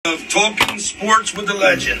of Talking Sports with the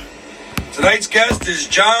Legend. Tonight's guest is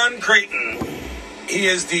John Creighton. He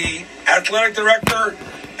is the athletic director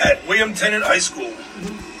at William Tennent High School.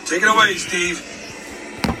 Take it away, Steve.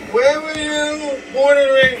 Where were you born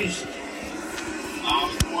and raised? I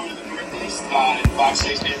was born in the Northeast, in Fox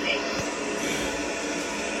Chase neighborhood.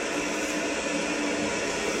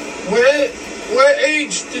 What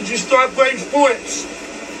age did you start playing sports?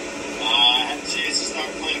 I had a chance to start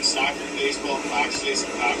playing soccer and baseball in Fox Chase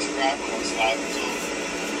and Foxcroft when I was 5 years old.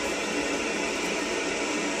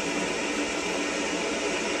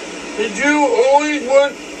 Did you always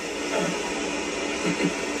want...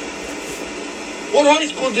 What high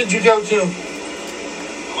school did you go to?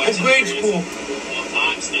 At grade school?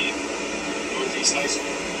 Non-state. Northeast High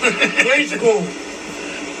School. Grade school?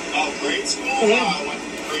 Oh, grade school? Mm-hmm. I went to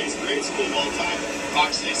grade school all the time.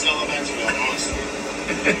 Fox Chase Elementary on North Street.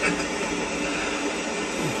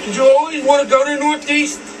 Did you always want to go to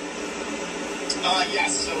Northeast?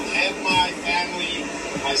 Yes. So half my family,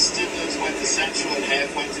 my siblings went to Central and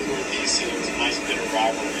half went to Northeast, so there was a nice bit of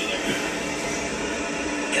rivalry there.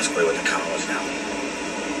 Guess where he went to college now?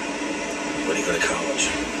 Where did he go to college?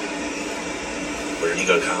 Where did he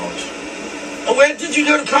go to college? Where did you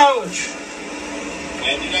go to college?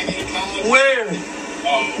 When did I go to college? Where?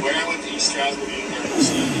 Where I went to East Stroudsburg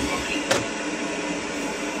University.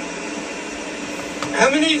 How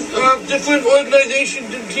many different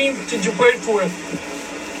organizations and teams did you play for? It's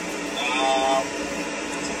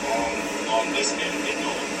a long list, man.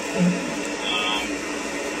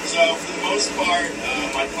 So for the most part,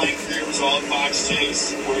 my playing career was all at Fox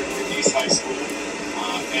Chase, or at Northeast High School.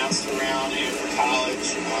 Bounced around after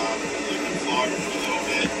college, lived in Florida for a little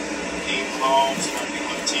bit. Came home, started to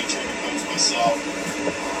become a teacher and a coach myself.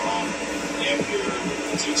 After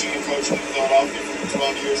teaching and coaching in Philadelphia for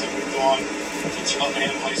 12 years, I moved on to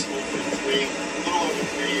Cheltenham High School for a little over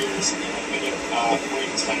 3 years, and I've been at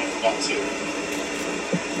William Tennent for about 2.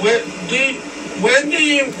 When do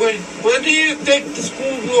you think the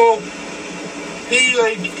school will be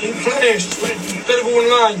like in class instead of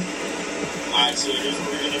online? Alright, so here's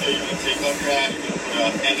what we're gonna do. You're gonna take off your hat, you're gonna put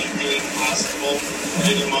up any date possible,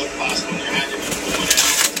 any month possible in your hat, you're gonna pull it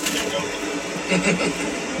out, and go with it.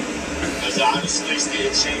 Because honestly,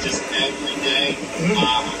 it changes every day.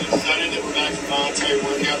 I'm excited that we're back to voluntary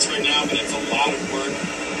workouts right now, but it's a lot of work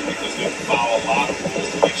because we have to follow a lot of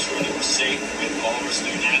rules to make sure that we're safe with all of our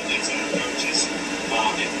student athletes and our coaches.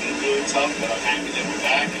 It's been really tough, but I'm happy that we're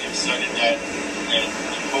back and excited that and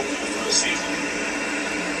hopeful for a season.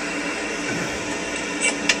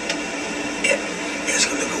 He's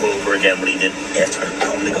going to go over again what he did after.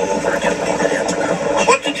 I'm going to go over again what he did after college.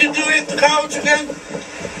 What did you do after college again?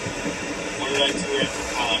 What did I do after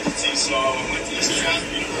college? So I went to East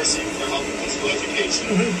Stroudsburg University for health and physical education.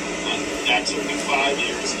 That took me 5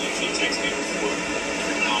 years, and usually takes me 4.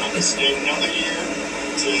 I stayed another year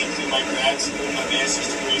to do my grad school, my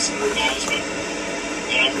master's degree in sport management.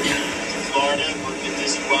 Then I moved to Florida, worked at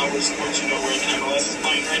Disney Wild Sports, you know where the MLS is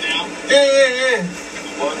playing right now. Yeah.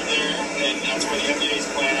 Worked there, and that's where the NBA's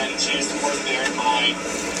playing. I had a chance to work there. My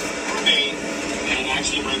roommate, and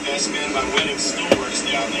actually my best man, my wedding, still works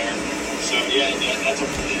down there. So yeah, that's a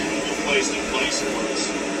really cool place to play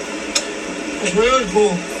sports. It's really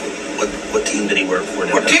cool. What team did he work for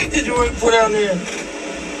down there? What team did you work for down there?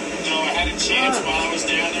 So I had a chance while I was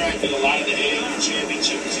down there. I did a lot of the AAU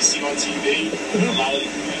championships you see on TV, a lot of the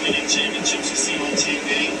Premier championships you see on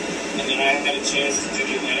TV, and then I had a chance to do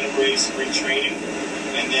the Atlanta Braves spring training.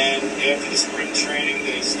 And then after the spring training,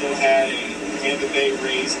 they still had a Tampa Bay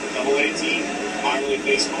Rays AA team, minor league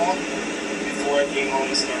baseball, before I came home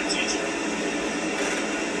and started teaching.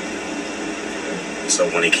 So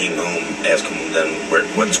when he came home, ask him then,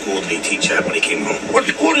 what school did he teach at when he came home? What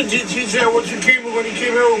school did you teach at when he came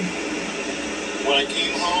home? When I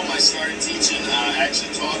came home, I started teaching. I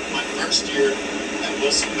actually taught my first year at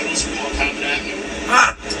Wilson Middle School on Common Avenue.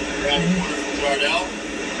 Around the corner from Jardel.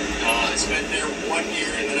 I spent there 1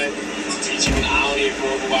 year, and then I moved to teaching in Olney at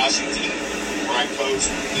Grover, Washington, where I coached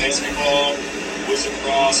basketball,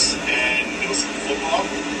 lacrosse, and middle school football.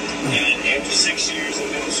 And after 6 years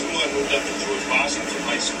in middle school, I moved up to George Washington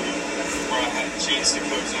High School, where I had a chance to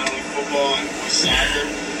coach not only football and boys soccer,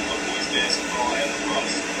 but boys basketball and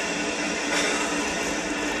lacrosse.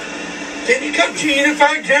 Did you coach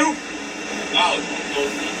unified too? Oh,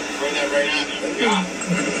 throw that right at me. Yeah.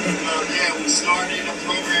 Yeah, we started a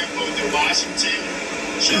program both in Washington,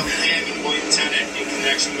 Cheltenham, and William Tennent in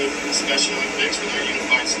connection with the Special Olympics with our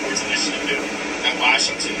Unified Sports Initiative. At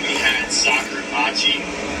Washington, we had soccer and bocce.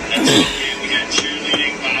 At Cheltenham, we had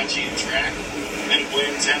cheerleading, bocce, and track. And at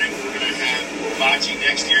William Tennent, we're going to have bocce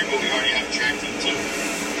next year, but we already have a track team too.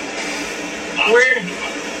 How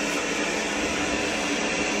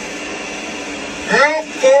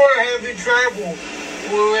far have you traveled,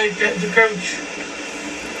 like, as a coach?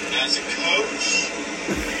 As a coach,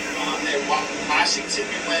 at Washington,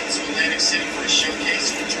 we went to Atlantic City for a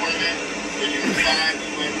showcase tournament. For U5, we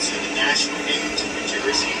went to the National Games in New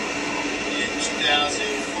Jersey in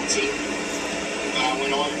 2014.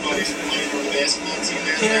 When all everybody's playing on the basketball team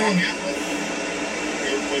there,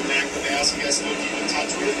 we went back to basketball, still keep in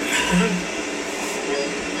touch with.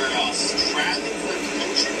 Where else? Traveling for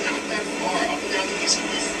coaching, not that far, up and down the East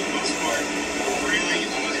Coast for the most part. Really,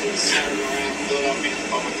 it was centered around Philadelphia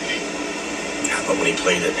Public League. Yeah, but when he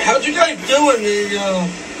played it. How'd you guys do when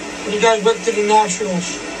you guys went to the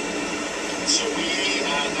Nationals? So we,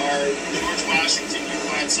 our George Washington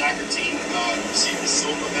Unified Soccer team, received a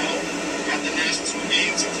silver medal at the National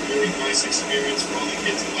Games. It was a really nice experience for all the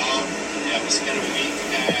kids involved. Yeah, we spent a week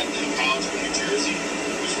at the College of New Jersey.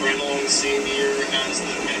 It was right along the same year as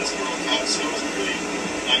the Men's World Cup, so it was a really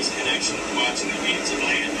nice connection of watching the games at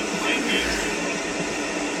night and then playing games.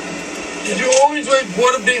 Did you always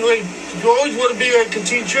want to be like a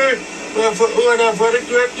teacher or an athletic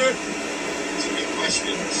director? It's a good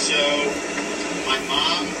question. So my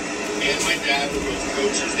mom and my dad were both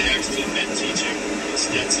coaches. They actually met teaching at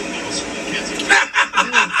Stetson Middle School in Kensington.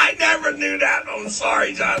 I never knew that. I'm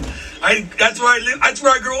sorry, John. That's where I live. That's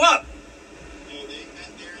where I grew up. No, they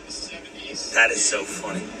met there in the 70s. That is so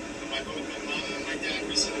funny. My mom and my dad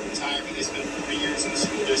recently retired, but they spent 3 years in the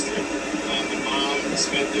school district. My mom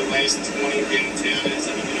spent the last 20 downtown as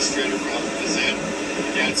an administrator for Health Gazette. My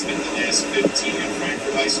dad spent the last 15 at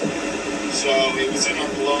Frankfurt High School. So it was in our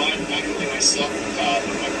blood. Not only myself, but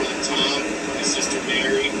my brother Tom, my sister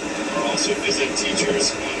Mary are also phys ed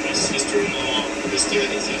teachers. My sister-in-law, Krista,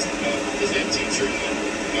 is a phys ed teacher, and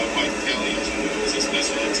my wife Kelly is a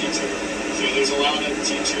special ed teacher. So there's a lot of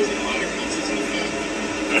teachers and a lot of coaches in the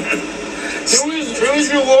family. Who is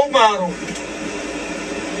your role model?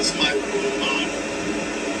 Who's my role model?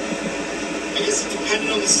 I guess it depended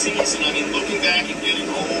on the season. I mean, looking back and getting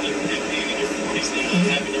old and being in your 40s now and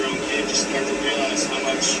having your own kid, you start to realize how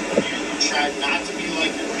much you tried not to be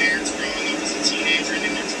like your parents growing up as a teenager and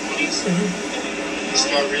in their 20s. You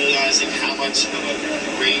start realizing how much of a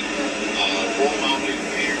great role model your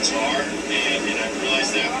parents are. And I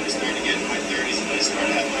realized that when I started getting in my 30s and I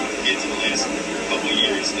started having my kids in the last couple of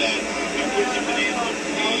years that I wouldn't have been able to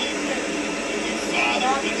be a good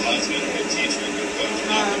father, a good husband, a good teacher, a good coach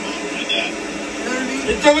without my mom and my dad.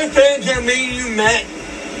 It's only fans that me and you met.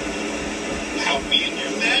 How me and you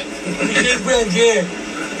met? We did friends, yeah.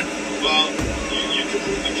 Well, you can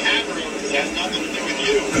move the camera because that has nothing to do with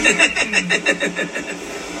you.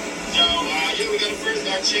 So, we got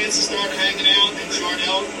our chance to start hanging out in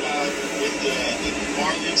Jardel with the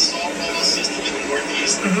Bar League softball system in the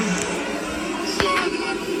Northeast. So,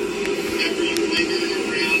 every playing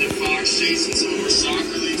around at Fox, chasing some of our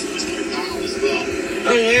soccer leagues with Mr. McDonald as well.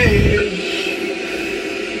 Oh, yeah.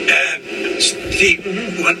 Steve,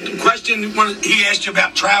 what question he asked you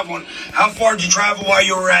about traveling? How far did you travel while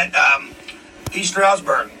you were at East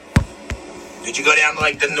Stroudsburg? Did you go down to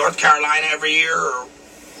like the North Carolina every year? Or?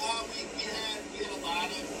 We had a lot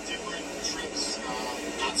of different trips,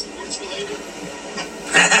 not sports related.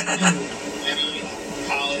 Many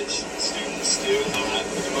college students do.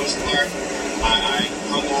 For the most part, I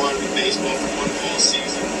hung on with baseball for one fall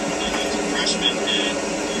season when I was a freshman, and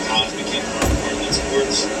college became more important than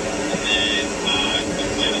sports. And then I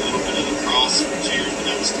played a little bit of lacrosse for 2 years, but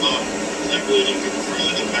that was fun. I really didn't go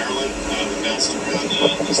further than Maryland. We bounced around the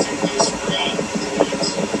Eastern Coast for 4 weeks.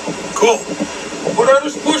 Cool. What other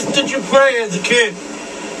sports did you play as a kid?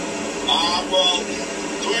 Well,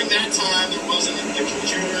 during that time, there wasn't the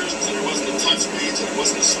computers, and there wasn't the touchscreens, and there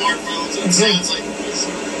wasn't the smartphones, and it sounds like it was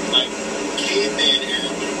like caveman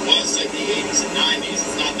era, but it was like the 80s and 90s.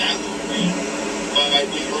 It's not that long ago. But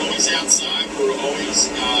we were always outside. We were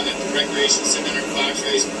always at the recreation center at Fox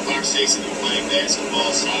Chasing and playing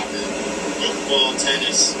basketball, soccer, football,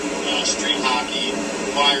 tennis, street hockey,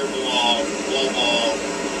 fireball, wall ball.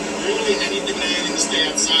 Really anything to stay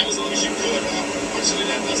outside as long as you could. Unfortunately,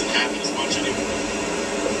 that doesn't happen as much anymore.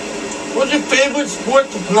 What's your favorite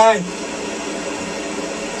sport to play?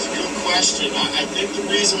 It's a good question. I think the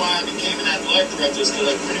reason why I became an athletic director is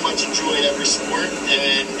because I pretty much enjoyed every sport,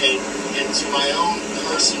 and to my own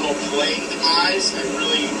personal playing demise, I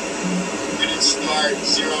really didn't start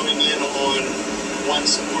zeroing in on one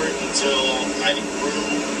sport until I grew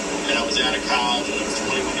and I was out of college and I was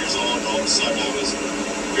 21 years old, and all of a sudden I was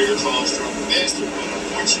bigger, taller, stronger, faster. But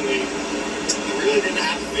unfortunately, I really didn't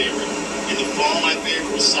have a favorite. In the fall, my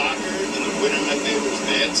favorite was soccer. In the winter, my favorite was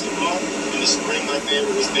basketball. In the spring, my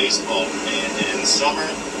favorite was baseball. And in the summer,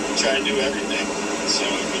 I try to do everything. So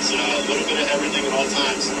it was a little bit of everything at all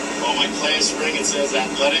times. On my class ring, it says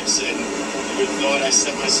athletics, and you would have thought I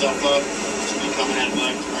set myself up to become an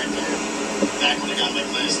athletic director back when I got my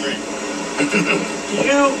class ring.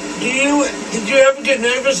 Did you ever get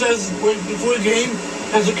nervous before a game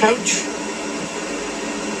as a coach?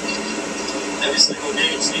 Every single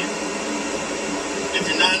game, Steve. If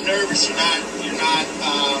you're not nervous, you're not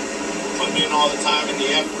putting in all the time and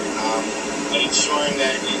the effort. But ensuring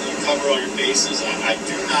that you cover all your bases. I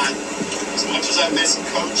do not, as much as I miss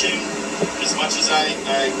coaching, as much as I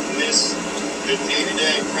miss the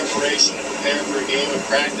day-to-day preparation to prepare for a game of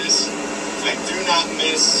practice, I do not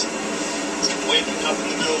miss waking up in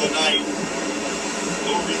the middle of the night,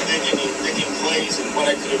 overthinking and thinking plays and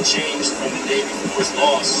what I could have changed from the day before's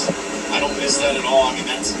loss. I don't miss that at all. I mean,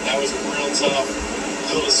 that was a real tough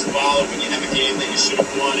pill to swallow when you have a game that you should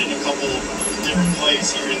have won in a couple different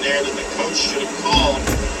plays here and there that the coach should have called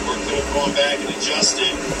or could have gone back and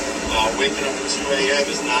adjusted. Waking up at 2 a.m.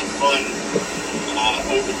 is not fun.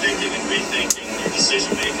 Overthinking and rethinking your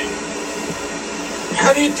decision making.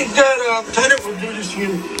 How do you think that Tennent will do this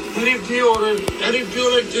year? How do you feel like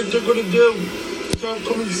they're going to do this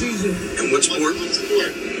upcoming season? And what sport?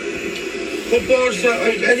 Football,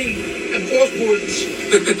 and all sports.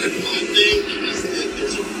 I think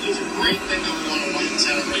there's a great thing going on in William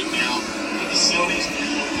Tennent right now. The facility's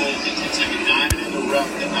beautiful. It's like a diamond in the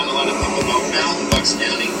rough that not a lot of people know about in Bucks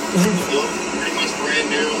County. It's built pretty much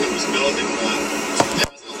brand new. It was built in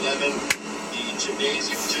 2011. The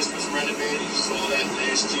gymnasium just was renovated. You saw that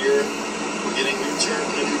last year. We're getting new turf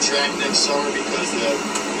and a new track next summer because the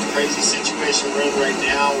crazy situation we're in right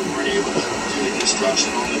now, we weren't able to do the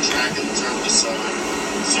construction on the track and the turf this summer.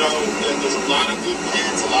 So there's a lot of good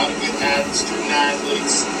kids, a lot of good student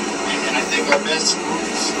athletes, and I think our best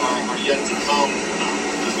groups are yet to come.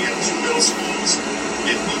 Because we have 2 middle schools,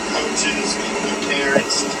 we have good coaches, we have good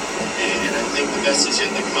parents, and I think the best is yet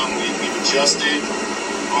to come. We've adjusted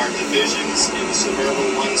our divisions in the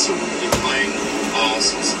suburban ones, so we'll be playing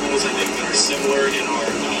some schools I think that are similar in our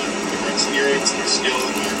experience and our skill,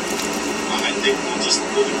 and I think we'll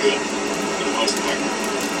do good for the most part.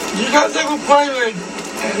 Do you guys ever play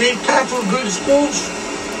any type of good schools?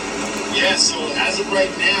 Yeah, so as of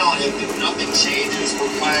right now, if nothing changes,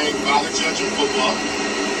 we're playing Father Judge in football.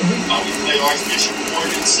 We play Archbishop Ward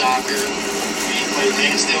in soccer. We play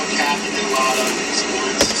Lansdale Catholic in a lot of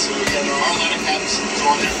sports. So yeah, there are a lot of Catholic schools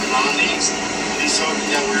on there for non-leagues. Just hoping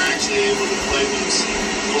that we're actually able to play those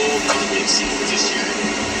gold non-league seasons this year,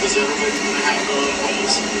 because everybody's going to have their own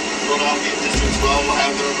rules. Philadelphia District 12 will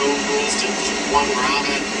have their own rules. District 1 where I'm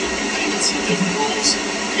at, you can even see different rules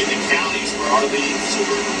in the counties where our league,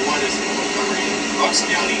 Suburban 1 is in Montgomery and Bucks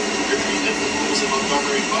County. There could be different rules in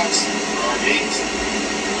Montgomery and Bucks for our games.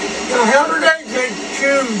 Now, how do they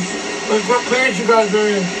choose what plans you guys are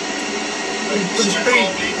in? For the It's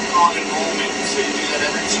called baseball enrollment. So you do that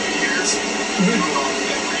every 2 years. You do it on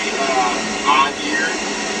every odd year,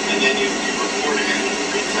 and then you report it and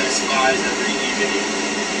reclassifies every evening.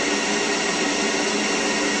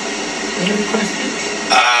 Any questions?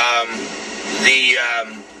 The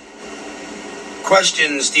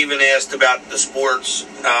question Stephen asked about the sports,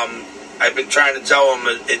 I've been trying to tell him,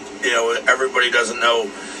 everybody doesn't know,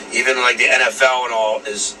 even like the NFL and all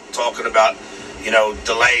is talking about,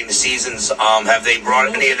 delaying the seasons. Have they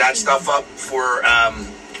brought any of that stuff up for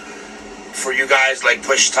you guys, like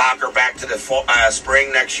push soccer back to the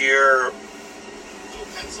spring next year? So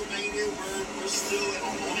Pennsylvania, we're still in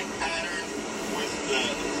a holding pattern with the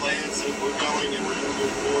plans that we're going, and we're going to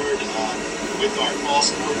move forward with our fall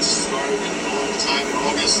sports starting in a long time in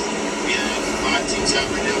August. We have 5 teams out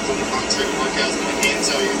right now for the contract workouts, but I can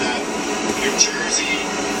tell you that New Jersey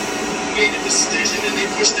made a decision and they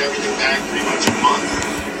pushed everything back pretty much a month.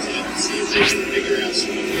 So let's see if they can figure out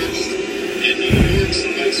some of this. In New York,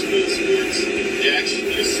 somebody school sports, they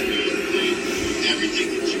actually smoothly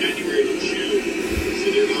everything from January to June. So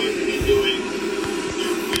they're going to be doing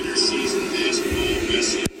their winter season basketball,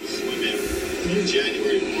 wrestling, swimming. From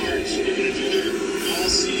January to March, they're going to do their fall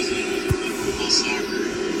season with football, soccer,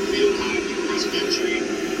 field hockey, cross country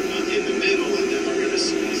in the middle, and then we're going to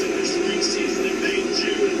squeeze in their spring season in May and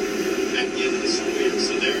June at the end of the school year.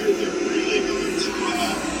 So they're really going to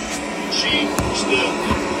change the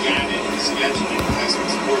gamut of scheduling as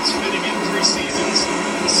sports fitting in 3 seasons,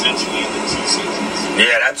 essentially into 2 seasons.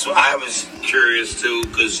 Yeah, that's what I was curious too,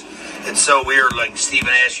 because it's so weird. Like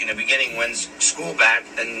Stephen asked you in the beginning, when's school back?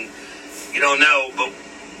 And you don't know, but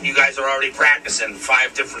you guys are already practicing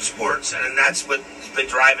 5 different sports, and that's what's been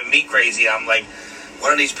driving me crazy. I'm like,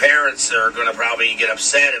 one of these parents are going to probably get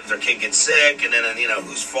upset if their kid gets sick, and then,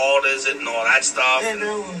 whose fault is it and all that stuff. I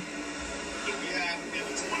know. We have a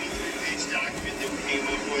 23-page document that we came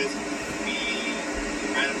up with. We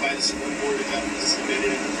ran it by the school board, it got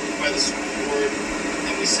submitted by the school board,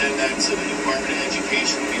 and we send that to the Department of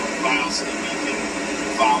Education to be on file so that we can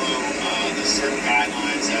follow the certain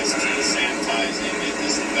guidelines as to the sanitizing and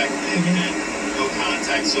disinfecting and no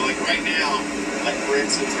contact. So like right now, like for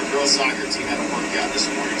instance, our girls soccer team had a workout this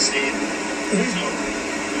morning, Steve. So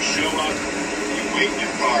you show up, you wait in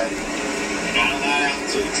your car, you're not allowed out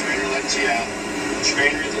until the trainer lets you out. The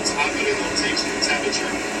trainer at the top of the hill takes your temperature.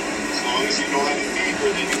 As long as you don't have a fever,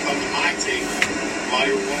 then you come to my table. While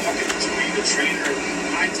you're walking between the trainer and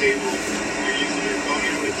my table, you're using your phone. You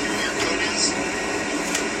know what a QR code is?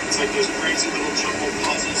 It's like those crazy little jumbo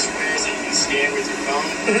puzzle squares that you can scan with your phone.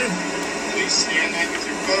 You scan that with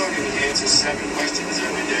your phone and you answer 7 questions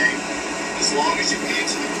every day. As long as you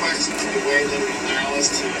answer the questions in a way that will allow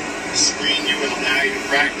us to screen you and allow you to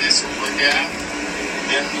practice or work out,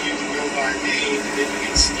 then you can go by me, and then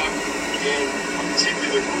you get stuck in a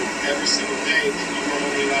particular group every single day, then you are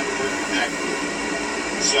only allowed to work with that group.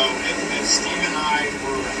 So if Steve and I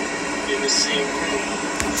were in the same room,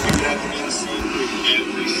 we would have to be in the same group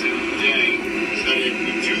every single day. So that if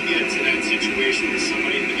we do get to that situation where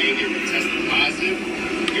somebody in the behavior would test positive,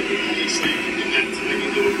 it would only restrict that to maybe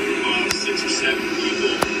a little group of 6 or 7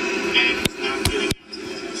 people, and it's not good enough to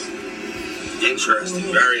lose. Interesting,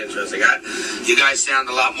 very interesting. You guys sound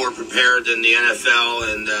a lot more prepared than the NFL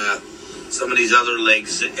and some of these other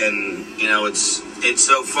leagues, and it's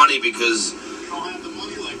so funny because We don't have the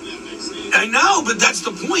money like that, Steve. I know, but that's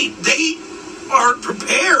the point. They aren't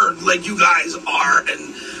prepared like you guys are,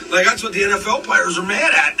 and like that's what the NFL players are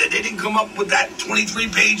mad at, that they didn't come up with that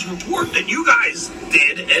 23-page report that you guys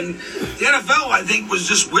did. And the NFL, I think, was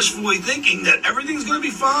just wishfully thinking that everything's going to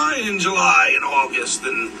be fine in July and August.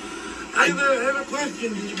 And I have a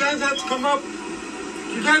question. Did you guys have to come up?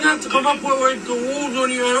 You guys have to come up with like the rules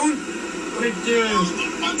on your own? Like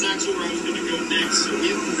That's actually where I was going to go next. So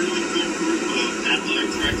we have a really good group of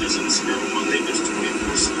athletic directors in the Sparrow Monday. There's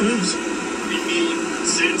 24 schools. We meet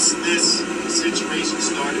since this situation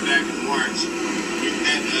started back in March. We've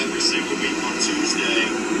met every single week on Tuesday,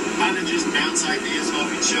 kind of just bounce ideas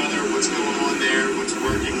off each other. What's going on there? What's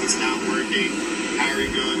working? What's not working? How are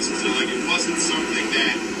you going? So like it wasn't something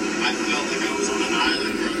that I felt like I was on an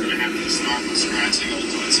island where I'm going to have to start from scratch. Like I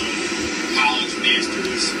was doing some college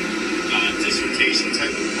master's dissertation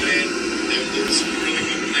type of plan. There were some really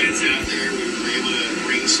good plans out there. We were able to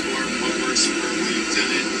brainstorm what works for William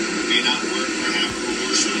Tennent, may not work for Haverhill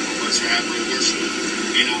Worship, what works for Haverhill Worship,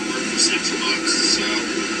 may not work for Central Bucks. So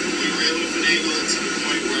we were able to finagle it to the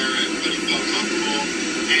point where everybody felt comfortable.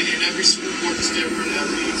 And every school board is different,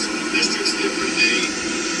 every school district's different.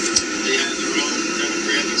 They have their own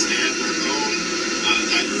demographics, they have their own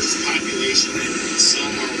diverse population, and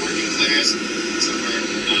some are working class, some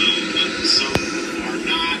are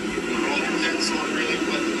not. It all depends on really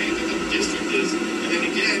what the makeup of the district is. And then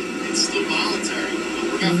again, it's still voluntary.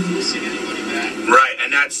 We're not forcing anybody back. right,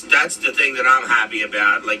 and that's the thing that I'm happy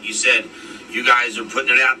about. Like you said, you guys are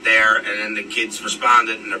putting it out there, and then the kids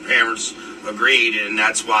responded, and their parents agreed, and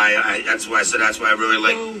that's why I really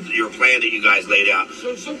like your plan that you guys laid out.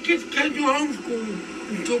 so some kids can do homeschool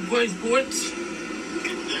and still play sports.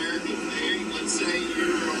 Let's say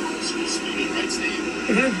you're a homeschool student, right, Steve?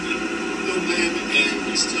 Go live, and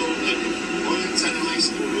you still, like, William Tennent High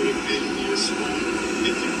School would have been your school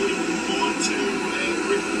if you would have gone to a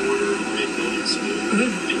brick and mortar, brick building school.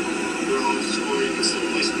 And you're homeschool, you can still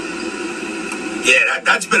play sports. Yeah,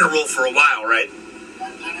 that's been a rule for a while, right?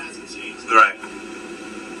 That hasn't changed. Right.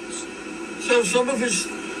 So if some of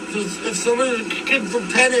the kids from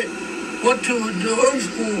Tennant went to the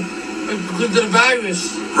homeschool because of the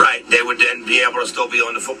virus. Right, they would then be able to still be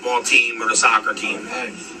on the football team or the soccer team.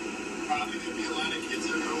 Nice. Probably going to be a lot of kids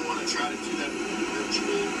that are going to want to try to do that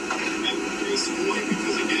virtual at this point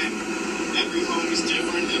because, again, every home is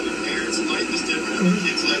different, every parent's life is different, every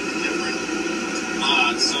kid's life is different.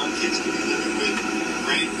 Some kids could be living with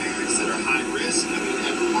grandparents that are high risk. I mean,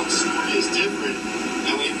 everyone's story is different,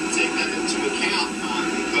 and we have to take that into account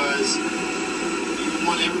because we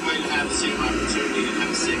want everybody to have the same opportunity and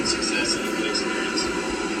have the same success and a good experience.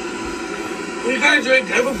 You guys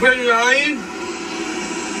ever play Ryan?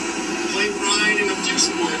 Played Ryan in a few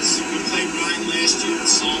sports. We played Ryan last year in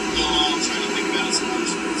softball. I'm trying to think about some other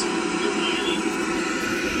sports.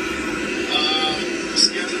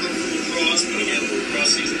 Scheduled them for lacrosse, but again, the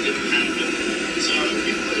lacrosse season didn't happen. So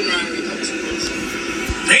we played Ryan in a couple sports.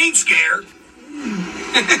 they ain't scared.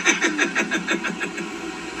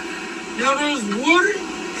 Now there's water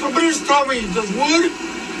told me, does Wood?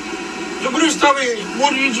 Somebody was telling me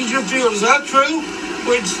Wood uses your field. Is that true?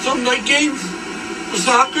 With some night games? For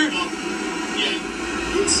soccer? Yeah.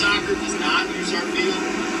 Wood Soccer does not use our field.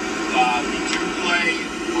 We do play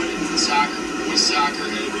Wood Soccer, boys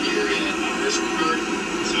soccer every year at Harrisburg.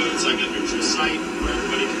 So it's like a neutral site where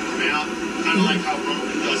everybody can come out. Kind of like how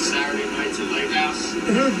Roman does Saturday nights at Lighthouse. So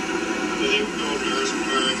they would go over to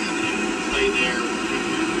Harrisburg and play there.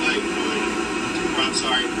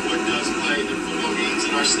 Wood does play the football games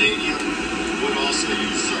in our stadium. Wood also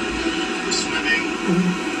uses our pool for swimming.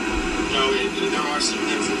 So there are some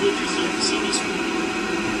things that Wood uses our facilities for.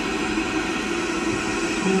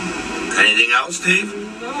 Anything else, Steve?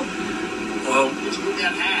 No. Well, What's with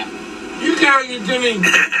that hat? You carry it, Jimmy. You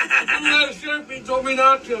didn't let a shirt, he told me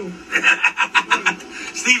not to.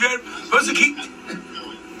 Steve, supposed to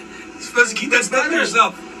keep that stuff to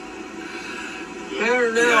yourself.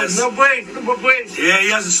 Better now. Yes. No brace. Yeah, he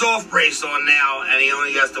has a soft brace on now, and he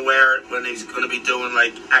only has to wear it when he's going to be doing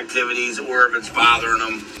like activities or if it's bothering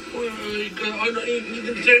him. You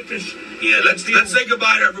can take this. Yeah, let's say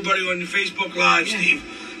goodbye to everybody on the Facebook Live, Steve.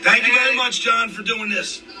 Thank you very much, John, for doing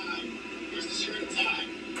this. Where's the shirt and tie?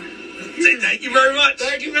 Say thank you very much.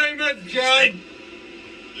 Thank you very much, John.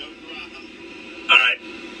 No problem. All right,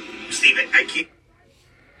 Steve, I keep.